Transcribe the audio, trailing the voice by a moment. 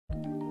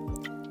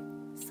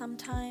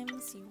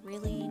Sometimes you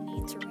really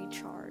need to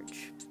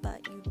recharge,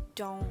 but you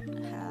don't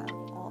have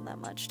all that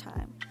much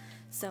time.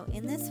 So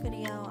in this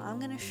video, I'm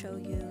going to show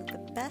you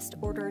the best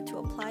order to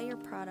apply your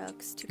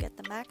products to get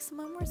the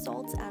maximum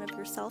results out of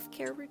your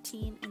self-care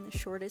routine in the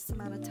shortest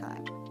amount of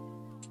time.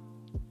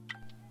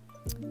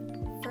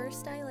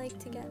 First, I like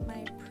to get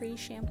my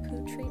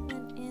pre-shampoo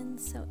treatment in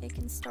so it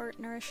can start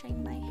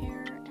nourishing my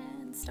hair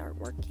and start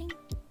working.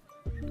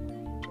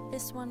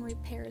 This one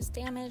repairs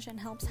damage and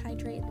helps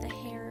hydrate the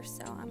hair,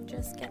 so I'm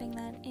just getting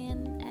that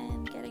in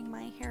and getting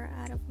my hair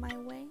out of my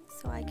way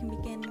so I can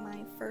begin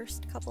my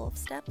first couple of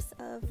steps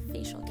of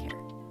facial care.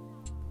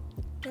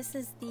 This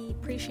is the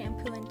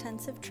pre-shampoo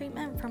intensive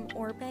treatment from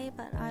Orbe,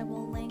 but I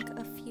will link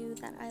a few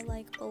that I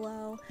like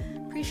below.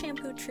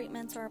 Pre-shampoo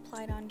treatments are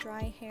applied on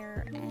dry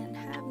hair and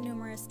have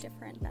numerous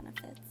different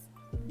benefits.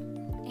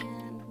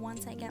 And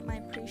once I get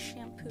my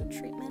pre-shampoo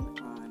treatment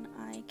on,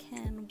 I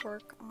can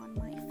work on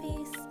my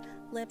face,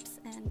 lips,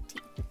 and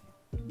teeth.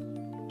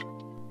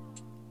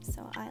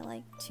 So I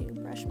like to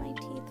brush my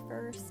teeth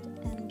first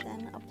and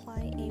then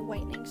apply a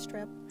whitening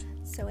strip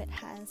so it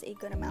has a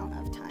good amount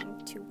of time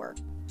to work.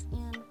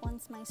 And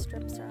once my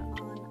strips are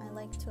on, I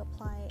like to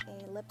apply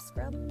a lip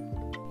scrub.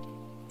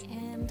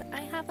 And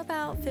I have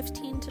about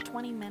 15 to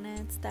 20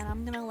 minutes that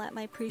I'm going to let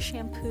my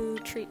pre-shampoo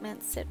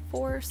treatment sit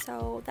for,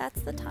 so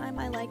that's the time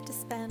I like to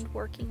spend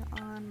working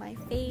on my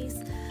face.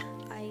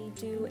 I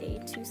do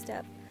a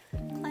two-step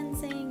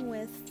cleansing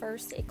with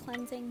first a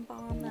cleansing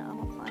balm that I'm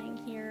applying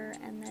here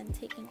and then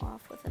taking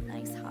off with a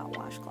nice hot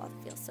washcloth.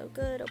 It feels so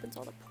good, opens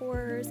all the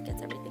pores,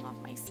 gets everything off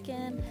my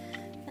skin.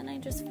 Then I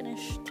just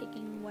finish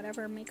taking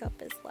whatever makeup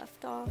is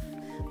left off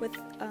with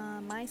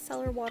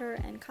Micellar water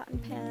and cotton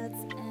pads,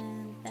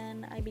 and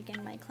then I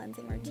begin my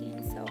cleansing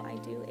routine. So I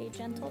do a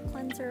gentle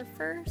cleanser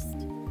first,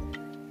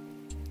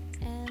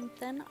 and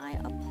then I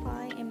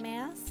apply a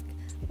mask,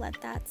 let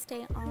that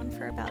stay on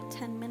for about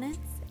 10 minutes.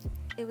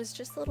 It was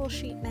just a little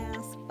sheet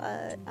mask,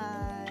 but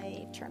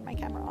I turned my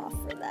camera off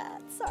for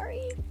that,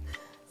 sorry.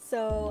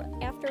 So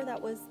after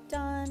that was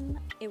done,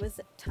 it was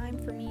time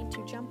for me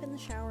to jump in the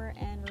shower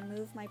and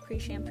remove my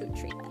pre-shampoo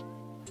treatment.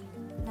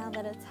 Now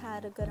that it's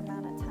had a good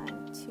amount of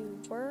time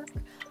to work,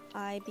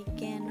 I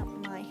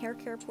begin my hair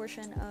care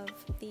portion of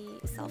the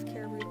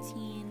self-care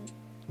routine,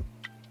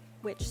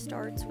 which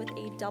starts with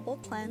a double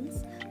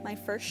cleanse. My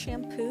first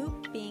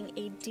shampoo being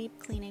a deep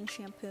cleaning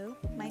shampoo,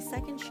 my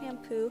second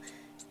shampoo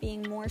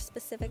being more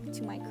specific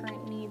to my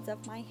current needs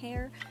of my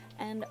hair,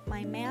 and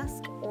my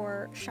mask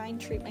or shine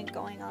treatment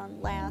going on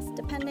last,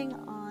 depending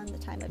on the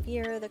time of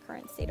year, the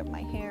current state of my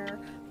hair,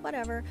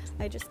 whatever.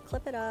 I just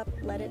clip it up,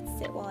 let it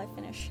sit while I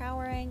finish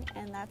showering,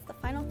 and that's the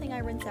final thing I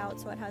rinse out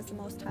so it has the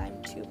most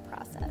time to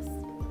process.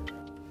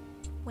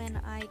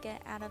 When I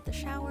get out of the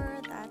shower,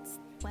 that's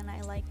when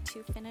I like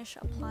to finish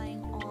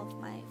applying all of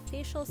my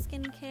facial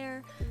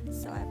skincare.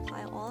 So I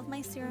apply all of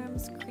my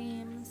serums,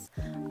 creams,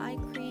 eye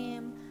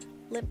cream,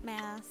 lip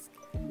mask,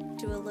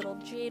 do a little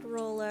jade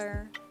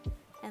roller,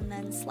 and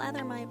then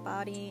slather my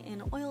body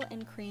in oil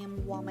and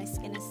cream while my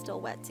skin is still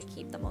wet to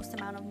keep the most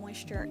amount of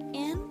moisture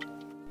in.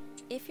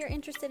 If you're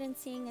interested in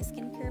seeing a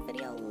skincare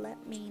video,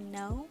 let me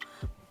know.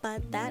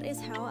 But that is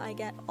how I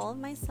get all of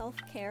my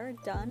self-care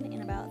done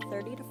in about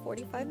 30 to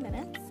 45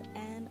 minutes,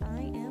 and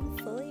I am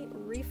fully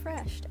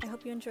refreshed. I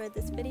hope you enjoyed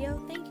this video.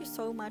 Thank you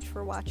so much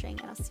for watching,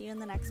 and I'll see you in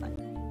the next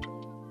one.